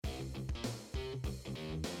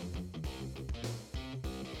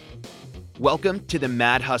Welcome to the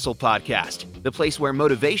Mad Hustle Podcast, the place where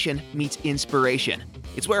motivation meets inspiration.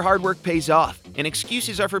 It's where hard work pays off, and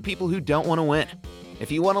excuses are for people who don't want to win.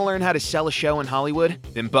 If you want to learn how to sell a show in Hollywood,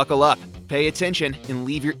 then buckle up, pay attention, and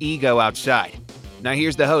leave your ego outside. Now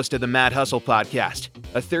here's the host of the Mad Hustle Podcast,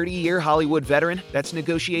 a 30-year Hollywood veteran that's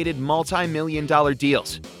negotiated multi-million-dollar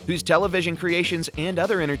deals, whose television creations and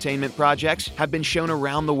other entertainment projects have been shown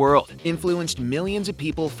around the world, influenced millions of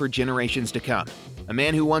people for generations to come. A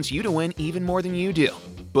man who wants you to win even more than you do,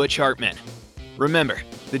 Butch Hartman. Remember,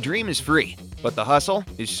 the dream is free, but the hustle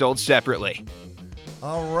is sold separately.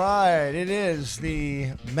 All right, it is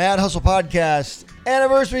the Mad Hustle Podcast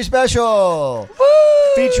Anniversary Special. Woo!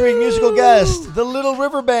 Featuring musical guest, the Little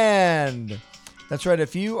River Band. That's right,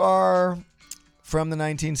 if you are from the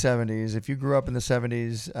 1970s, if you grew up in the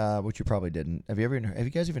 70s, which you probably didn't, have you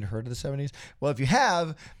guys even heard of the 70s? Well, if you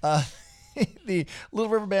have, the Little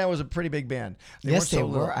River Band was a pretty big band. They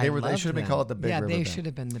were. They should have been called the Big River Band. Yeah, they should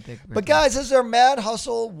have been the Big River But guys, this is our Mad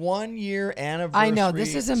Hustle 1 year anniversary. I know,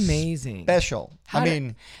 this is amazing. Special.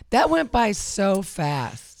 That went by so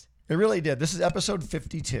fast. It really did. This is episode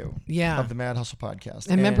 52 of the Mad Hustle Podcast.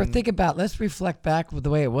 And remember, let's reflect back with the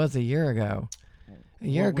way it was a year ago. A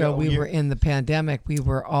year ago, we were in the pandemic. We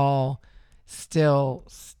were all still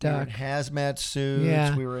stuck. We were in hazmat suits.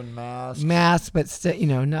 Yeah. We were in masks. Masks, but still,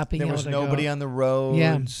 not being able to There was nobody on the roads.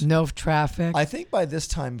 Yeah, no traffic. I think by this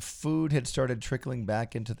time, food had started trickling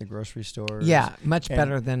back into the grocery stores. Yeah, much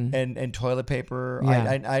better than... And toilet paper.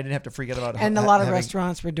 Yeah. I didn't have to forget about it. And a lot of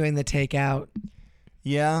restaurants were doing the takeout.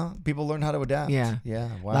 Yeah, people learned how to adapt. Yeah.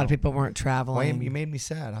 Wow. A lot of people weren't traveling. Why, you made me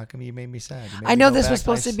sad. How come you made me sad? I know this was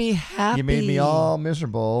supposed to be happy. You made me all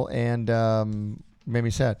miserable and made me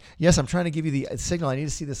sad. Yes, I'm trying to give you the signal. I need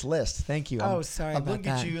to see this list. Thank you. Sorry I'm about looking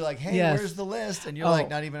at you like, hey, Yes. where's the list? And you're like,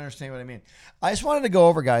 not even understanding what I mean. I just wanted to go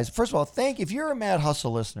over, guys. First of all, if you're a Mad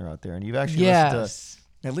Hustle listener out there and you've actually listened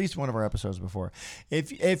to at least one of our episodes before,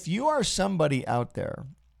 if you are somebody out there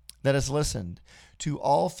that has listened to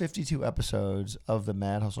all 52 episodes of the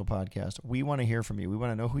Mad Hustle Podcast, we want to hear from you. We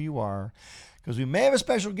want to know who you are because we may have a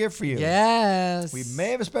special gift for you. Yes. We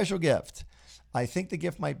may have a special gift. I think the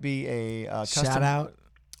gift might be a custom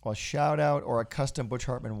shout out or a custom Butch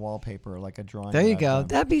Hartman wallpaper, like a drawing. There you go.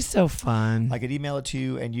 That'd be so fun. I could email it to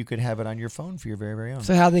you and you could have it on your phone for your very, very own.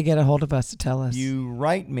 So how they get a hold of us to tell us? You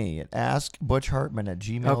write me at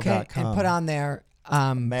askbutchhartman@gmail.com. Okay, and put on there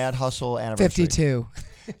Mad Hustle Anniversary. 52.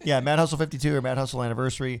 Yeah, Mad Hustle 52 or Mad Hustle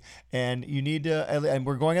Anniversary. And you need to, and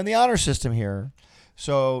we're going on the honor system here.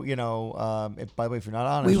 So, by the way, if you're not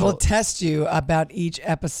honest, we will test you about each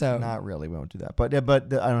episode. Not really. We won't do that. But I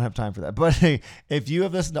don't have time for that. But hey, if you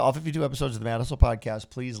have listened to all 52 episodes of the Mad Hustle Podcast,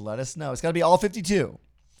 please let us know. It's got to be all 52.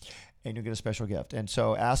 And you'll get a special gift. And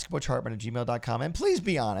so ask butchhartman@gmail.com. And please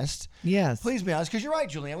be honest. Yes. Please be honest. Because you're right,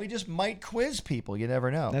 Julianne. We just might quiz people. You never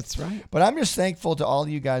know. That's right. But I'm just thankful to all of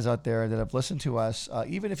you guys out there that have listened to us.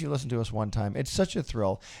 Even if you listened to us one time, it's such a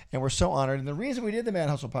thrill. And we're so honored. And the reason we did the Mad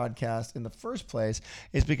Hustle Podcast in the first place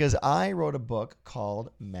is because I wrote a book called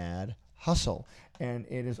Mad Hustle. And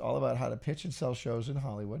it is all about how to pitch and sell shows in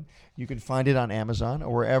Hollywood. You can find it on Amazon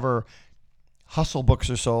or wherever hustle books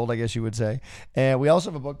are sold, I guess you would say. And we also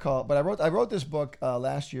have a book called, but I wrote this book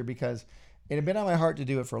last year because it had been on my heart to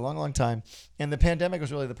do it for a long, long time. And the pandemic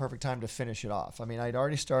was really the perfect time to finish it off. I mean, I'd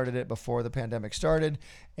already started it before the pandemic started.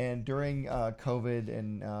 And during COVID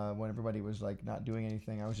and when everybody was like not doing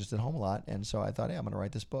anything, I was just at home a lot. And so I thought, hey, I'm going to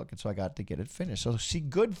write this book. And so I got to get it finished. So see,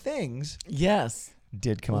 good things. Yes.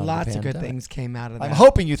 Did come out Lots of the of pandemic. good things came out of that. I'm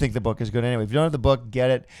hoping you think the book is good anyway. If you don't have the book, get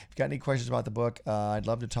it. If you've got any questions about the book, I'd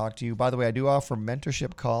love to talk to you. By the way, I do offer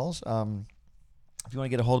mentorship calls. If you want to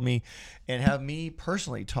get a hold of me and have me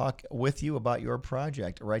personally talk with you about your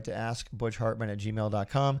project, write to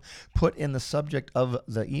askbutchhartman@gmail.com. Put in the subject of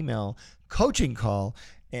the email, coaching call,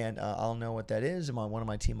 and I'll know what that is. And one of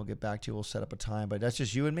my team will get back to you. We'll set up a time. But that's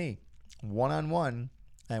just you and me, one-on-one.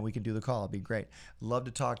 And we can do the call. It'd be great. Love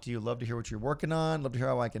to talk to you. Love to hear what you're working on. Love to hear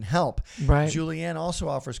how I can help. Right. Julianne also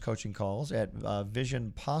offers coaching calls at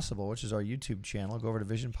Vision Possible, which is our YouTube channel. Go over to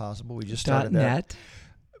Vision Possible. We just started .net.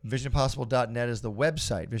 VisionPossible.net is the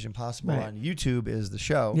website. Vision Possible on YouTube is the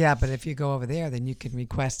show. Yeah, but if you go over there, then you can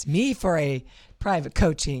request me for a private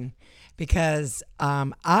coaching because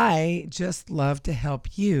I just love to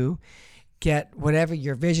help you get whatever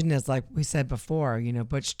your vision is. Like we said before,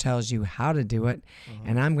 Butch tells you how to do it,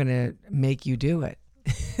 and I'm going to make you do it.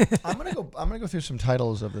 I'm gonna go through some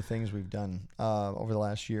titles of the things we've done over the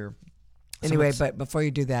last year. Anyway, but before you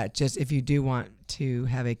do that, just if you do want to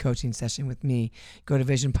have a coaching session with me, go to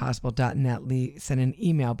visionpossible.net, send an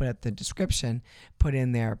email, but at the description, put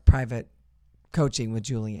in there private coaching with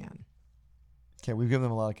Julianne. Okay, we've given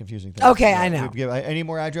them a lot of confusing things. Okay, I know. Any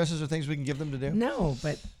more addresses or things we can give them to do? No,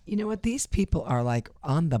 but you know what? These people are like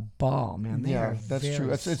on the ball, man. They are that's very true.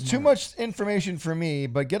 It's too smart. much information for me,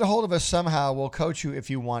 but get a hold of us somehow. We'll coach you if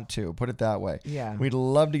you want to. Put it that way. Yeah. We'd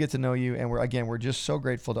love to get to know you, and we're just so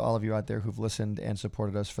grateful to all of you out there who've listened and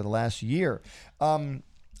supported us for the last year. I'm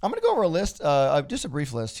going to go over a list, just a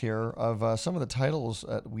brief list here of some of the titles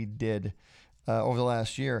that we did over the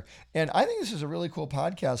last year, and I think this is a really cool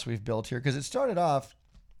podcast we've built here because it started off.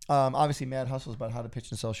 Obviously, Mad Hustle is about how to pitch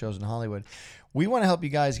and sell shows in Hollywood. We want to help you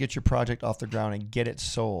guys get your project off the ground and get it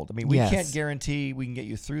sold. I mean, we can't guarantee we can get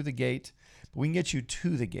you through the gate, but we can get you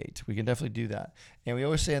to the gate. We can definitely do that. And we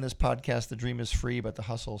always say on this podcast, the dream is free, but the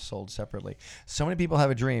hustle is sold separately. So many people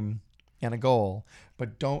have a dream and a goal,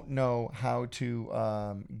 but don't know how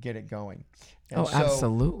to get it going. And so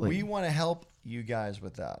absolutely. We want to help you guys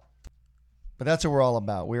with that. But that's what we're all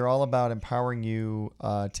about. We're all about empowering you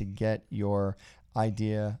to get your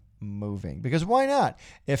idea moving, because why not?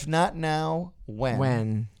 If not now,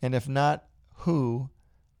 when? And if not who?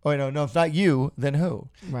 Oh no, if not you, then who?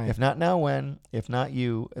 Right. If not now, when? If not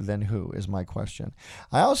you, then who is my question.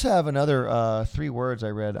 I also have another 3 words I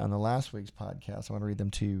read on the last week's podcast. I want to read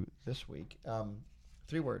them to you this week.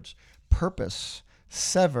 3 words: purpose,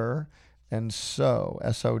 sever, and sow.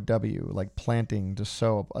 S-O-W, like planting, to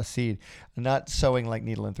sow a seed, not sewing like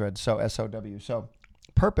needle and thread. So S-O-W. So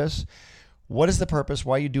purpose. What is the purpose?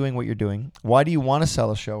 Why are you doing what you're doing? Why do you want to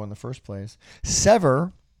sell a show in the first place?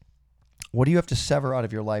 Sever. What do you have to sever out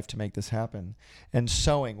of your life to make this happen? And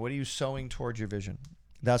sowing. What are you sowing towards your vision?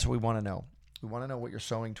 That's what we want to know. We want to know what you're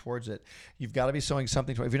sowing towards it. You've got to be sowing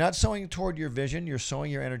something. If you're not sowing toward your vision, you're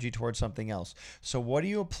sowing your energy towards something else. So what are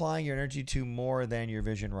you applying your energy to more than your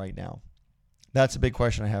vision right now? That's a big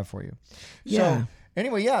question I have for you. Yeah. So,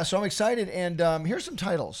 anyway, so I'm excited, and here's some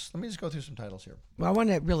titles. Let me just go through some titles here. Well, I want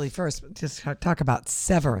to really first just talk about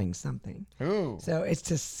severing something. Ooh. So it's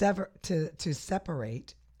to sever, to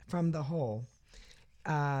separate from the whole.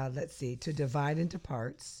 Let's see, to divide into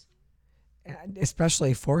parts,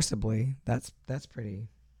 especially forcibly. That's pretty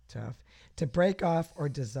tough. To break off or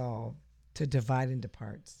dissolve, to divide into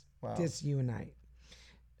parts. Wow. Disunite.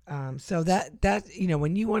 So that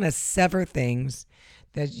when you want to sever things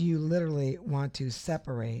that you literally want to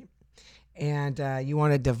separate, and you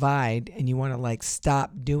want to divide, and you want to like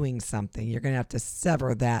stop doing something, you're going to have to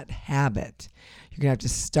sever that habit. You're going to have to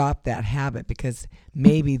stop that habit, because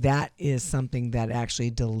maybe that is something that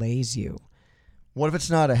actually delays you. What if it's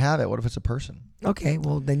not a habit? What if it's a person? Okay,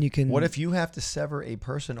 well then you can. What if you have to sever a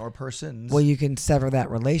person or persons? Well, you can sever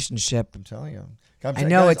that relationship. I'm telling you. I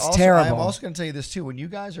know it's terrible. I'm also going to tell you this too. When you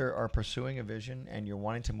guys are pursuing a vision and you're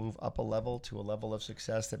wanting to move up a level to a level of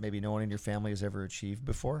success that maybe no one in your family has ever achieved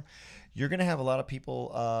before, you're going to have a lot of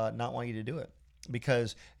people not want you to do it,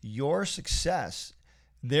 because your success,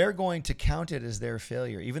 they're going to count it as their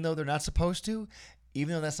failure, even though they're not supposed to,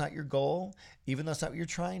 even though that's not your goal, even though that's not what you're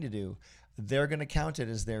trying to do. They're going to count it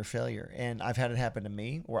as their failure. And I've had it happen to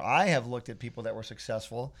me where I have looked at people that were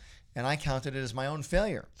successful and I counted it as my own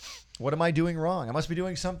failure. What am I doing wrong? I must be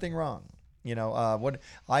doing something wrong. What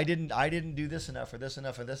I didn't do this enough or this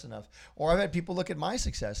enough or this enough. Or I've had people look at my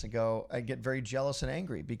success and go, I get very jealous and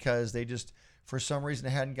angry because they just, for some reason,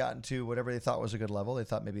 hadn't gotten to whatever they thought was a good level. They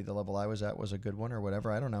thought maybe the level I was at was a good one or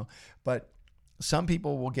whatever. I don't know. But some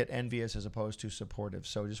people will get envious as opposed to supportive.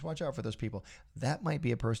 So just watch out for those people. That might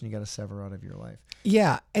be a person you got to sever out of your life.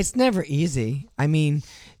 Yeah, it's never easy. I mean,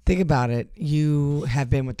 think about it. You have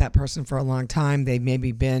been with that person for a long time. They've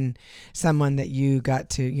maybe been someone that you got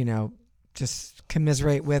to, just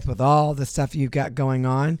commiserate with all the stuff you've got going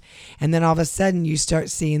on. And then all of a sudden you start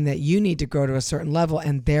seeing that you need to grow to a certain level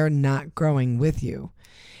and they're not growing with you.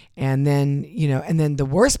 And then, the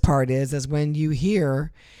worst part is when you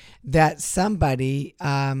hear that somebody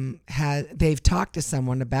they've talked to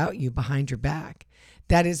someone about you behind your back.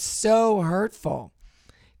 That is so hurtful.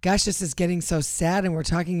 Gosh, this is getting so sad, and we're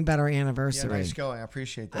talking about our anniversary. Yeah, nice going. I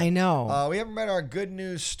appreciate that. I know. We haven't read our good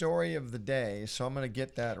news story of the day, so I'm going to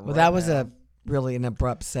get that right. Well, that was really an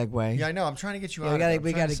abrupt segue. Yeah, I know. I'm trying to get you out of it.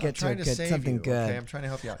 We got to get to something good. Okay, I'm trying to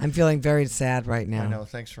help you out. I'm feeling very sad right now. I know.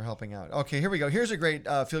 Thanks for helping out. Okay, here we go. Here's a great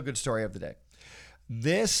feel-good story of the day.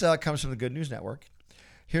 This comes from the Good News Network.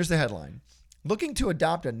 Here's the headline. Looking to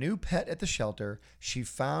adopt a new pet at the shelter, she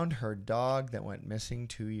found her dog that went missing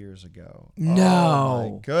 2 years ago. No. Oh,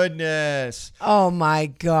 my goodness. Oh, my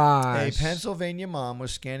gosh. A Pennsylvania mom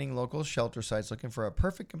was scanning local shelter sites looking for a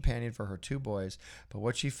perfect companion for her 2 boys, but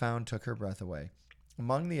what she found took her breath away.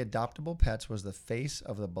 Among the adoptable pets was the face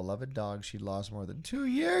of the beloved dog she lost more than 2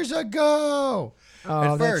 years ago.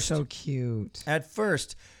 Oh, that's so cute. At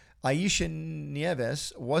first, Aisha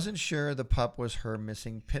Nieves wasn't sure the pup was her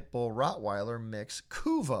missing pit bull Rottweiler mix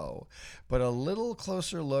Kuvo, but a little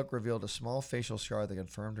closer look revealed a small facial scar that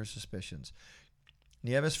confirmed her suspicions.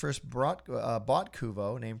 Nieves first bought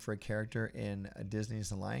Kuvo, named for a character in Disney's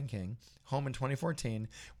The Lion King, home in 2014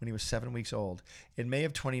 when he was 7 weeks old. In May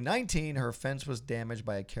of 2019, her fence was damaged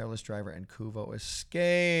by a careless driver and Kuvo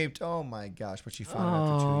escaped. Oh my gosh, but she found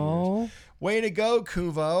him after 2 years. Way to go,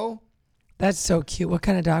 Kuvo. That's so cute. What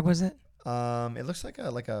kind of dog was it? It looks like a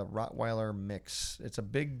Rottweiler mix. It's a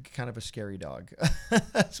big, kind of a scary dog.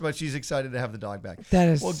 But she's excited to have the dog back. That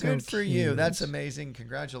is well, so good for you. cute. That's amazing.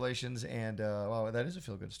 Congratulations. And wow, that is a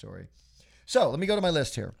feel-good story. So let me go to my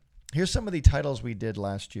list here. Here's some of the titles we did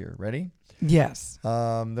last year. Ready? Yes.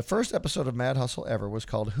 The first episode of Mad Hustle ever was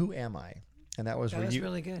called Who Am I? And that was That where was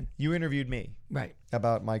really good. you interviewed me Right.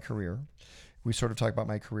 about my career. We sort of talk about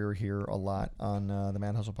my career here a lot on the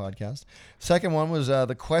Mad Hustle podcast. Second one was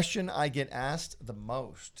the question I get asked the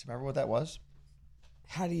most. Remember what that was?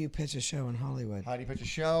 How do you pitch a show in Hollywood? How do you pitch a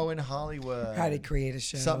show in Hollywood? How do you create a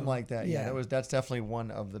show? Something like that. Yeah, Yeah. that's definitely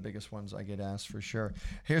one of the biggest ones I get asked for sure.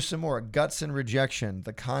 Here's some more: guts and rejection,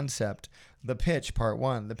 the concept, the pitch, part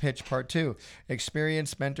 1, the pitch, part 2,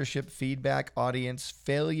 experience, mentorship, feedback, audience,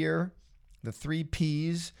 failure, the 3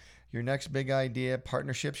 Ps. Your next big idea,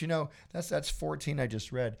 partnerships. You know, that's 14 I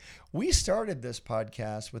just read. We started this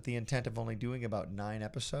podcast with the intent of only doing about 9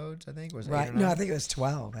 episodes, I think. Was it 8 or Right. 9? No, I think it was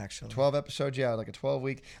 12, actually. 12 episodes, yeah, like a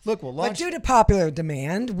 12-week. Look, we'll But launch due to popular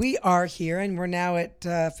demand, we are here, and we're now at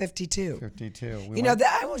 52. 52. We You know, went-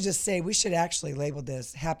 that, I will just say we should actually label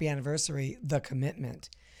this Happy Anniversary, The Commitment,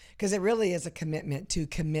 because it really is a commitment to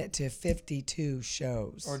commit to 52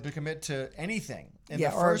 shows. or to commit to anything in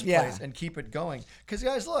Yeah, the or- first yeah. place and keep it going. Because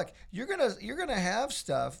guys, look, you're gonna have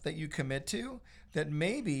stuff that you commit to that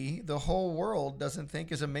maybe the whole world doesn't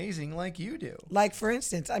think is amazing like you do. Like, for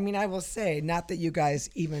instance, I mean, I will say, not that you guys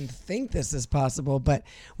even think this is possible, but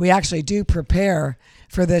we actually do prepare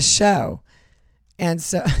for this show. And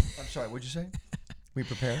so I'm sorry, what'd you say? We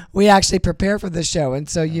prepare. we actually prepare for the show. And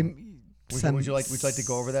so Would you like to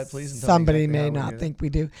go over that, please? And tell me Somebody exactly may how we not do think we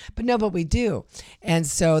do, but we do. And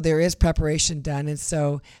so there is preparation done. And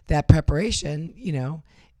so that preparation, you know,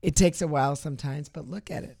 it takes a while sometimes, but look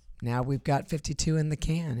at it. Now we've got 52 in the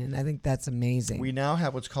can, and I think that's amazing. We now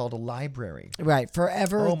have what's called a library. Right.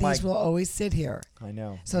 Forever, Oh, my- these will always sit here. I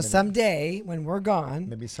know. So Maybe- someday when we're gone,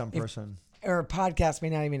 maybe some person, or a podcast may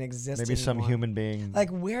not even exist maybe some anymore. human being, Like,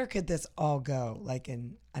 where could this all go? Like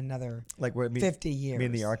in another like where 50 years? You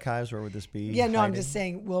mean the archives? Where would this be? Yeah, no, I'm hiding? just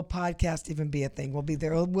saying, will podcast even be a thing?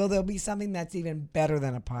 Will there be something that's even better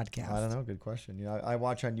than a podcast? I don't know. Good question. You know, I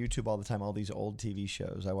watch on YouTube all the time all these old TV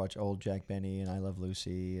shows. I watch old Jack Benny and I Love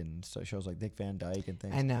Lucy and shows like Dick Van Dyke and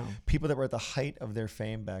things. I know. People that were at the height of their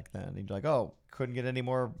fame back then. You'd be like, oh, couldn't get any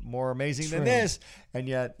more amazing than True. this. And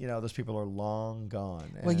yet, you know, those people are long gone.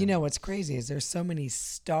 Well, you And know what's crazy is there's so many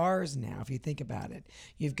stars now. If you think about it,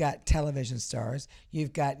 you've got television stars,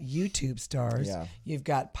 you've got YouTube stars, Yeah. you've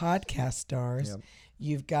got podcast stars, Yep.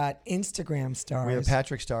 you've got Instagram stars. we have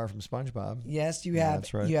Patrick Star from SpongeBob. Yes, you Yeah, have.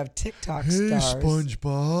 that's right. You have TikTok stars.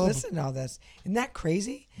 SpongeBob. Listen to all this. Isn't that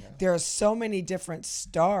crazy? There are so many different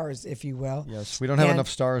stars, if you will. Yes, we don't have And- enough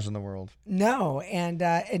stars in the world. No, and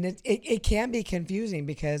it can be confusing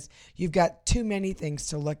because you've got too many things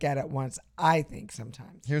to look at once, I think,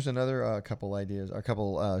 sometimes. Here's another couple ideas, a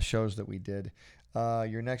couple shows that we did.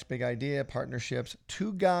 Your next big idea, partnerships.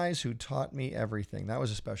 2 guys who taught me everything. That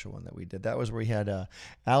was a special one that we did. That was where we had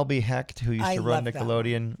Albie Hecht, who used I to run love that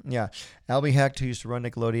Nickelodeon. Yeah, Albie Hecht, who used to run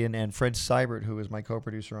Nickelodeon, and Fred Seibert, who was my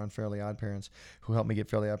co-producer on Fairly Odd Parents, who helped me get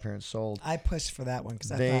Fairly Odd Parents sold. I pushed for that one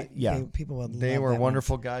because I They- thought people would They love were that one.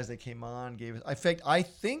 wonderful guys. They came on, gave us. In fact, I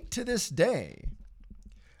think to this day,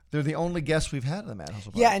 they're the only guests we've had on the Mad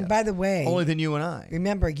Hustle podcast. Yeah, and by the way, only than you and I.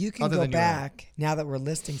 remember, you can Other go than you and I. back now that we're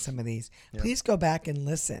listing some of these. Please go back and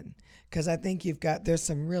listen because I think there's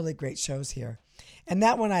some really great shows here. And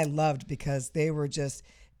that one I loved because they were just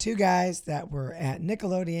 2 guys that were at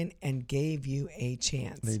Nickelodeon and gave you a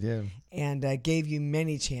chance. They did. And gave you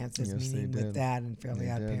many chances, Yes, they meaning with did. that and Fairly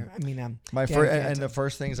They Odd did. Parent. I mean, My Danny and Phantom. the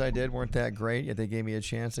first things I did weren't that great, yet they gave me a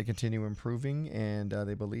chance to continue improving, and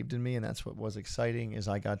they believed in me, and that's what was exciting is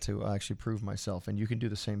I got to actually prove myself. And you can do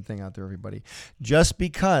the same thing out there, everybody. Just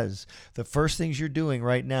because the first things you're doing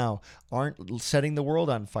right now aren't setting the world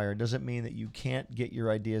on fire doesn't mean that you can't get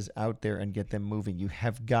your ideas out there and get them moving. You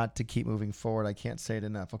have got to keep moving forward. I can't say it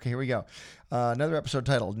enough. Okay, here we go. Another episode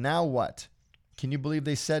titled, Now What? Can you believe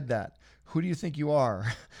they said that? Who do you think you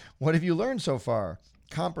are? What have you learned so far?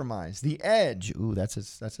 Compromise. The Edge. Ooh, that's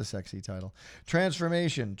a sexy title.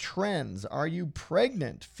 Transformation. Trends. Are you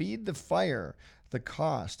pregnant? Feed the Fire. the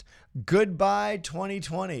cost. Goodbye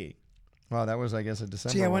 2020. Wow, that was, I guess, a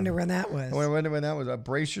December. Gee, I one. wonder when that was. I wonder when that was.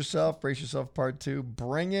 Brace yourself, part 2.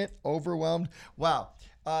 Bring it, overwhelmed. Wow.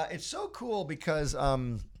 It's so cool because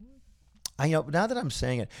now that I'm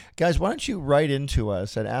saying it, guys, why don't you write into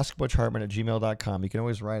us at askbutchhartman@gmail.com. You can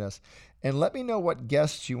always write us. And let me know what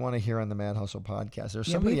guests you want to hear on the Mad Hustle podcast. There's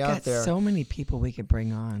somebody we've out got there. So many people we could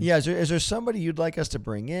bring on. Yeah, is there somebody you'd like us to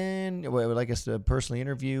bring in? Would like us to personally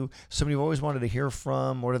interview? Somebody you've always wanted to hear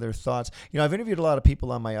from? What are their thoughts? I've interviewed a lot of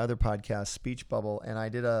people on my other podcast, Speech Bubble, and I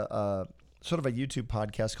did a sort of a YouTube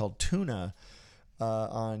podcast called Tuna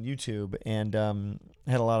on YouTube, and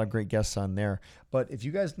had a lot of great guests on there. But if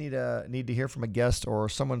you guys need to hear from a guest or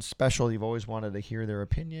someone special, you've always wanted to hear their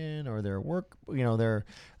opinion or their work,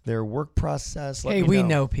 their work process. Hey, we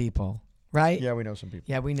know people, right? Yeah, we know some people.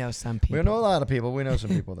 Yeah, we know some people. We don't know a lot of people. We know some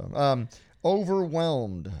people, though.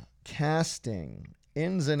 Overwhelmed, casting,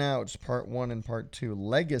 ins and outs, part 1 and part 2,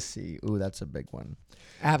 legacy. Ooh, that's a big one.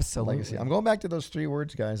 Absolutely. Legacy. I'm going back to those 3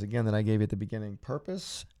 words, guys, again, that I gave you at the beginning.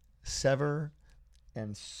 Purpose, sever,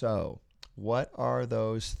 and sow. What are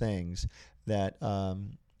those things that,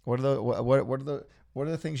 what are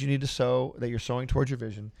the things you need to sow that you're sowing towards your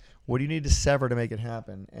vision? What do you need to sever to make it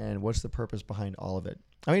happen? And what's the purpose behind all of it?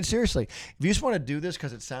 I mean, seriously, if you just want to do this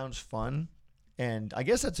because it sounds fun, and I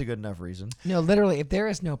guess that's a good enough reason. No, literally, if there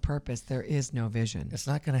is no purpose, there is no vision. It's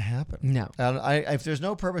not going to happen. No. If there's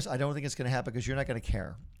no purpose, I don't think it's going to happen because you're not going to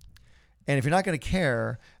care. And if you're not going to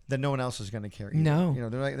care, then no one else is going to care either. No.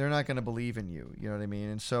 They're not going to believe in you. You know what I mean?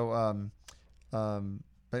 And so,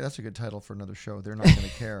 but that's a good title for another show. They're not going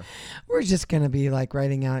to care. We're just going to be like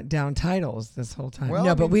writing down titles this whole time. Well,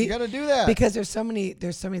 no, but we got to do that because there's so many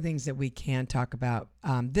things that we can talk about.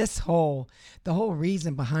 The whole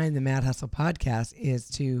reason behind the Mad Hustle podcast is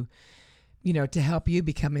to help you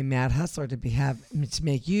become a mad hustler, to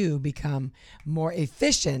make you become more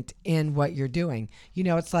efficient in what you're doing.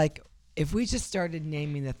 It's like, if we just started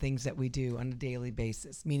naming the things that we do on a daily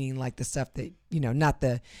basis, meaning like the stuff that, not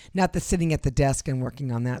the sitting at the desk and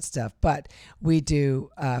working on that stuff, but we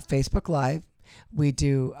do Facebook Live. We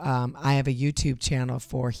do, I have a YouTube channel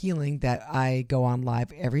for healing that I go on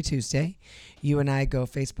live every Tuesday. You and I go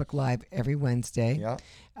Facebook Live every Wednesday. Yeah.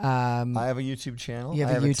 I have a YouTube channel. You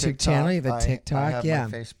have a YouTube channel. You have a TikTok. I have yeah.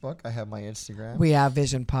 my Facebook. I have my Instagram. We have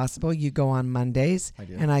Vision Possible. You go on Mondays, I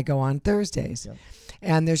do. and I go on Thursdays. Yep.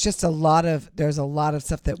 And there's just a lot of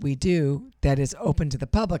stuff that we do that is open to the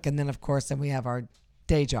public. And then, of course, we have our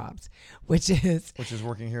day jobs, which is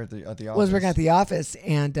working here at the office. Was working at the office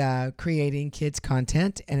and creating kids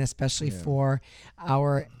content, and especially for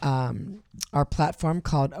our platform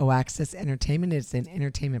called OAxis Entertainment. It's an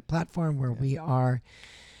entertainment platform where we are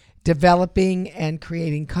developing and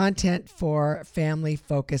creating content for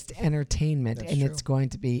family-focused entertainment. That's and true. It's going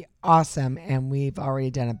to be awesome. And we've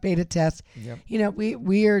already done a beta test. Yep.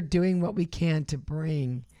 We are doing what we can to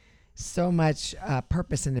bring so much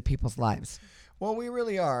purpose into people's lives. Well, we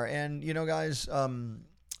really are. And, guys,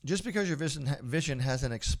 just because your vision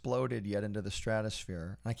hasn't exploded yet into the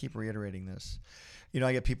stratosphere, and I keep reiterating this,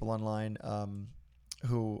 I get people online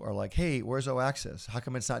who are like, hey, where's OAxis? How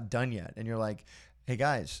come it's not done yet? And you're like, hey,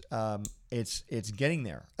 guys, it's getting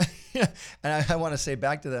there. And I want to say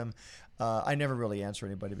back to them, I never really answer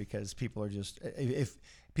anybody because people are just, if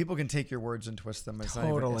people can take your words and twist them, it's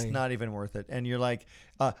not even worth it. And you're like,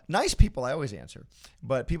 nice people, I always answer.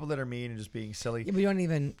 But people that are mean and just being silly. Yeah, we don't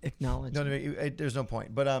even acknowledge No, there's no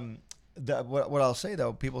point. But what I'll say,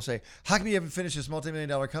 though, people say, how come you haven't finished this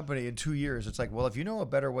multi-million-dollar company in 2 years? It's like, well, if you know a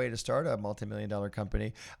better way to start a multi-million-dollar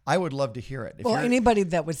company, I would love to hear it. Anybody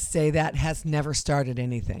that would say that has never started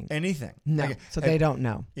anything. No, so they don't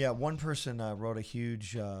know. Yeah, one person wrote a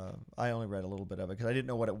huge, I only read a little bit of it because I didn't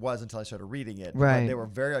know what it was until I started reading it. Right. But they were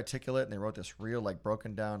very articulate, and they wrote this real,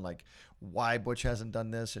 broken down, why Butch hasn't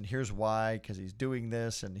done this, and here's why, because he's doing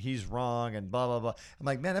this, and he's wrong, and blah, blah, blah. I'm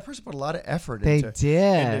like, man, that person put a lot of effort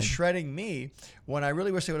into shredding me when I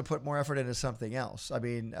really wish they would have put more effort into something else. I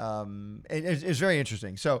mean, it's very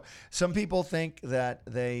interesting. So some people think that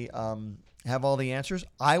they have all the answers.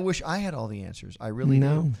 I wish I had all the answers. I really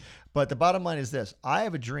do. But the bottom line is this. I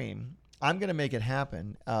have a dream. I'm going to make it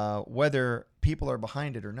happen, whether people are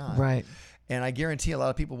behind it or not. Right. And I guarantee a lot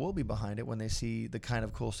of people will be behind it when they see the kind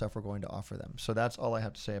of cool stuff we're going to offer them. So that's all I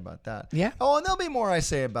have to say about that. Yeah. Oh, and there'll be more I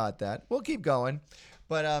say about that. We'll keep going.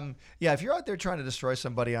 But if you're out there trying to destroy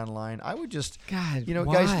somebody online, I would just, God, guys,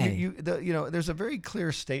 why? there's a very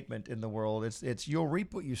clear statement in the world. It's you'll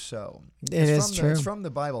reap what you sow. It is true. It's from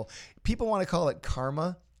the Bible. People want to call it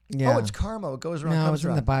karma. Yeah. Oh, it's karma. It goes around. No, it was comes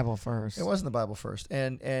around. in the Bible first. It was in the Bible first,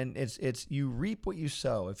 and it's you reap what you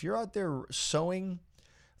sow. If you're out there sowing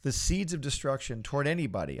the seeds of destruction toward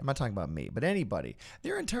anybody. I'm not talking about me, but anybody.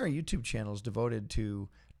 Their entire YouTube channel is devoted to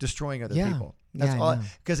destroying other people. That's all,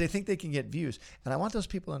 because they think they can get views. And I want those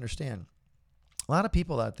people to understand. A lot of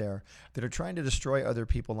people out there that are trying to destroy other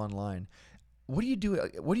people online. What do you do?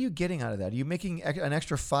 What are you getting out of that? Are you making an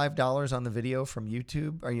extra $5 on the video from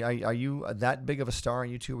YouTube? Are you that big of a star on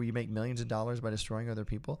YouTube where you make millions of dollars by destroying other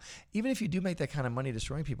people? Even if you do make that kind of money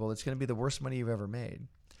destroying people, it's going to be the worst money you've ever made.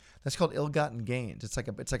 That's called ill-gotten gains. It's like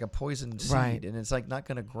a poisoned seed, and it's like not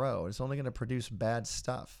going to grow. It's only going to produce bad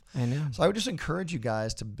stuff. I know. So I would just encourage you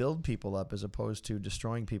guys to build people up as opposed to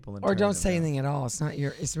destroying people. And or don't say anything at all.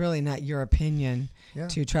 It's really not your opinion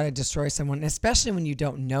to try to destroy someone, especially when you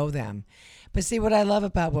don't know them. But see, what I love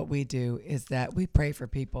about what we do is that we pray for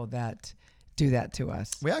people that do that to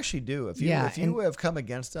us. We actually do. If you have come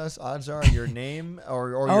against us, odds are your name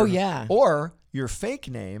or your fake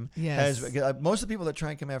name has. Most of the people that try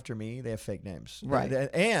and come after me, they have fake names, right?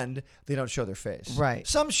 And they don't show their face, right?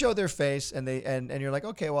 Some show their face, and you're like,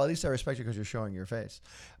 okay, well, at least I respect you because you're showing your face.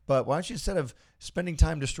 But why don't you, instead of spending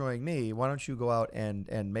time destroying me, why don't you go out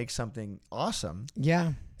and make something awesome?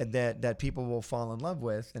 Yeah. That people will fall in love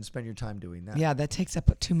with, and spend your time doing that. Yeah, that takes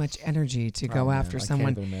up too much energy to go after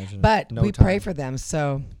someone. But we pray for them,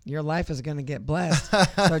 so your life is going to get blessed.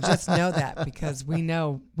 So just know that, because we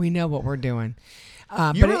know what we're doing.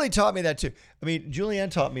 You really taught me that too. I mean, Julianne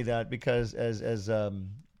taught me that, because as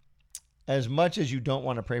much as you don't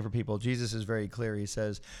want to pray for people, Jesus is very clear. He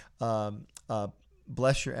says,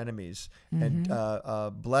 bless your enemies and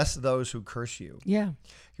bless those who curse you. Yeah.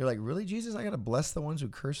 You're like, really, Jesus? I got to bless the ones who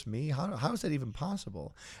curse me? How is that even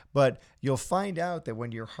possible? But you'll find out that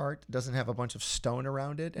when your heart doesn't have a bunch of stone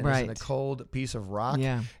around it and isn't a cold piece of rock,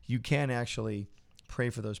 you can actually pray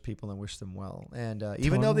for those people and wish them well. And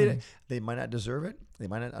even though they might not deserve it, they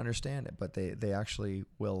might not understand it, but they actually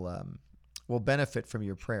will benefit from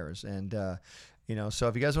your prayers. And so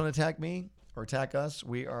if you guys want to attack me or attack us,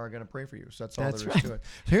 we are going to pray for you. So that's all there is to it.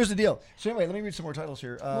 So here's the deal. So anyway, let me read some more titles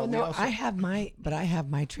here. I have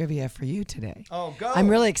my trivia for you today. Oh, go. I'm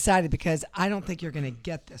really excited because I don't think you're going to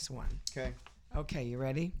get this one. Okay, you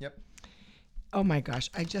ready? Yep. Oh my gosh,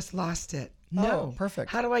 I just lost it. No. Oh,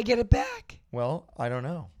 perfect. How do I get it back? Well, I don't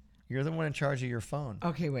know. You're the one in charge of your phone.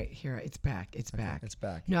 Okay, wait. Here, it's back. It's back. It's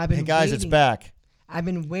back. No, I've been guys, waiting. it's back. I've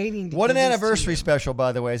been waiting to What give an this anniversary to you. special,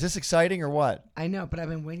 by the way. Is this exciting or what? I know, but I've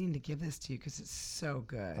been waiting to give this to you because it's so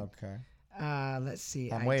good. Okay. Let's see.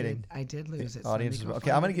 I'm waiting. I did lose it. Audience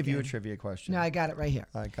okay, I'm going to give you a trivia question. No, I got it right here.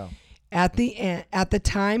 All right, go. At the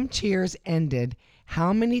time Cheers ended,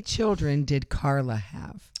 how many children did Carla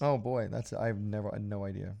have? Oh boy, I had no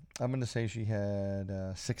idea. I'm going to say she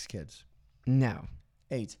had 6 kids. No.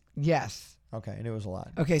 8. Yes. Okay, I knew it was a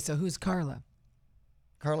lot. Okay, so who's Carla?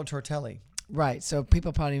 Carla Tortelli. Right. So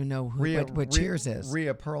people probably know what Cheers is.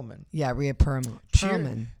 Rhea Perlman. Yeah, Rhea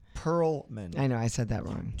Perlman. Perlman. I know, I said that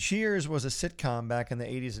wrong. Cheers was a sitcom back in the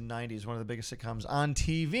 80s and 90s, one of the biggest sitcoms on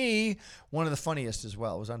TV, one of the funniest as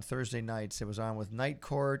well. It was on Thursday nights. It was on with Night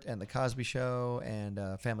Court and The Cosby Show and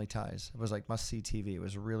Family Ties. It was like must-see TV. It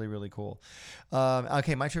was really, really cool.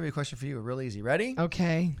 Okay, my trivia question for you, real easy. Ready?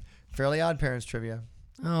 Okay. Fairly Odd Parents trivia.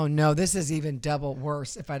 Oh, no, this is even double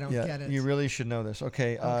worse if I don't get it. You really should know this.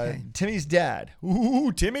 Okay. Timmy's dad.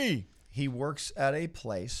 Ooh, Timmy. He works at a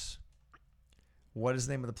place. What is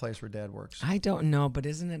the name of the place where Dad works? I don't know, but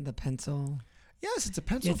isn't it the pencil? Yes, it's a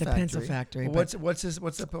pencil factory. It's a pencil factory. Well,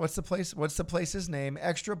 what's the place's name?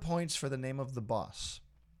 Extra points for the name of the boss.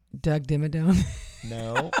 Doug Dimmadome?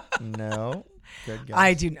 No. Good guess.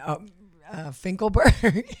 I do know.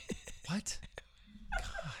 Finkelberg? What?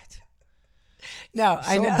 No,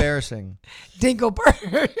 I know. So embarrassing.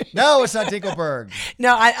 Dinkelberg. No, it's not Dinkelberg.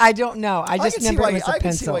 No, I don't know. I just never was a pencil. I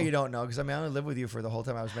can see why you don't know, because I only lived with you for the whole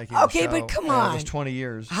time I was making Okay, the show, but come on. It was 20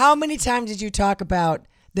 years. How many times did you talk about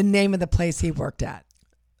the name of the place he worked at?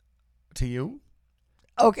 To you?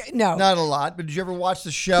 Okay, no. Not a lot, but did you ever watch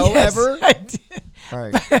the show ever? I did. All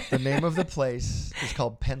right. The name of the place is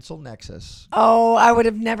called Pencil Nexus. Oh, I would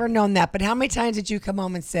have never known that. But how many times did you come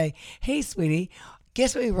home and say, "Hey, sweetie,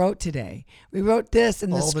 guess what we wrote today? We wrote this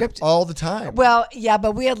in the script." All the time. Well, yeah,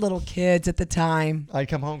 but we had little kids at the time. I'd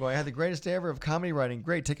come home going, I had the greatest day ever of comedy writing.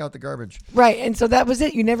 Great, take out the garbage. Right, and so that was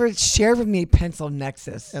it. You never shared with me Pencil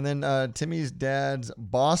Nexus. And then Timmy's dad's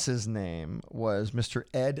boss's name was Mr.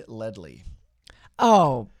 Ed Ledley.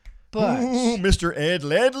 Oh, Butch. Ooh, Mr. Ed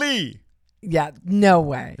Ledley. Yeah, no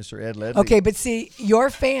way. Mr. Ed Ledley. Okay, but see,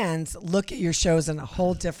 your fans look at your shows in a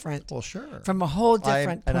whole different. Well, sure. From a whole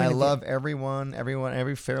different point and I of love view.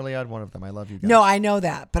 every Fairly Odd one of them. I love you guys. No, I know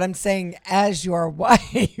that, but I'm saying as your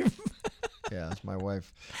wife. Yeah, Yeah, it's my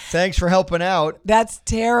wife. Thanks for helping out. That's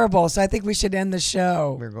terrible. So I think we should end the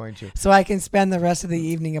show. We're going to. So I can spend the rest of the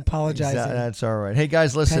evening apologizing. That's all right. Hey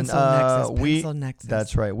guys, listen. Pencil Nexus.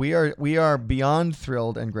 That's right. We are beyond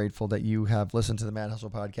thrilled and grateful that you have listened to the Mad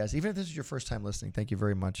Hustle podcast. Even if this is your first time listening, thank you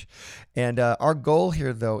very much. And our goal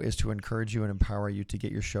here, though, is to encourage you and empower you to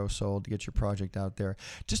get your show sold, to get your project out there,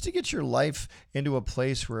 just to get your life into a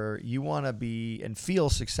place where you want to be and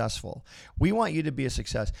feel successful. We want you to be a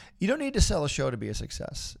success. You don't need to sell a show to be a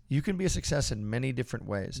success. You can be a success in many different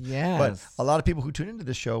ways. Yes. But a lot of people who tune into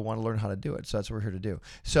this show want to learn how to do it. So that's what we're here to do.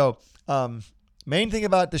 So main thing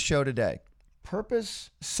about the show today, purpose,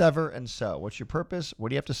 sever, and sow. What's your purpose? What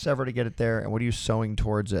do you have to sever to get it there? And what are you sowing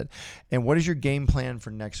towards it? And what is your game plan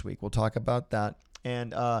for next week? We'll talk about that.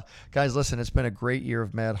 And guys, listen, it's been a great year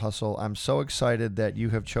of Mad Hustle. I'm so excited that you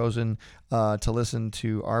have chosen to listen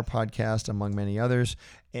to our podcast among many others.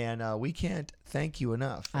 And we can't thank you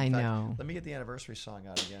enough. I know. Let me get the anniversary song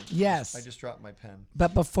out again. Yes. I just dropped my pen.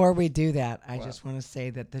 But before we do that, I just want to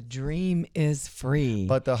say that the dream is free.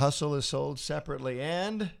 But the hustle is sold separately.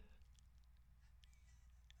 And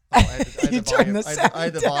I had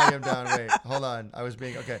the volume down. Wait, hold on. I was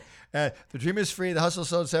being okay. The dream is free. The hustle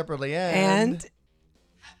sold separately. And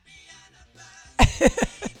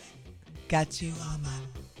got you, Mama.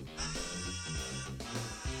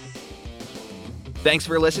 Thanks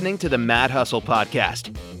for listening to the Mad Hustle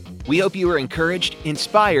podcast. We hope you were encouraged,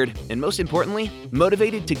 inspired, and most importantly,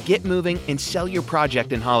 motivated to get moving and sell your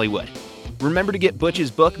project in Hollywood. Remember to get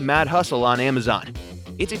Butch's book, Mad Hustle, on Amazon.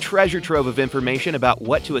 It's a treasure trove of information about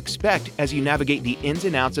what to expect as you navigate the ins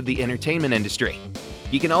and outs of the entertainment industry.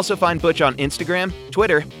 You can also find Butch on Instagram,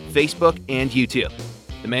 Twitter, Facebook, and YouTube.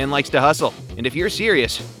 The man likes to hustle, and if you're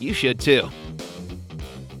serious, you should too.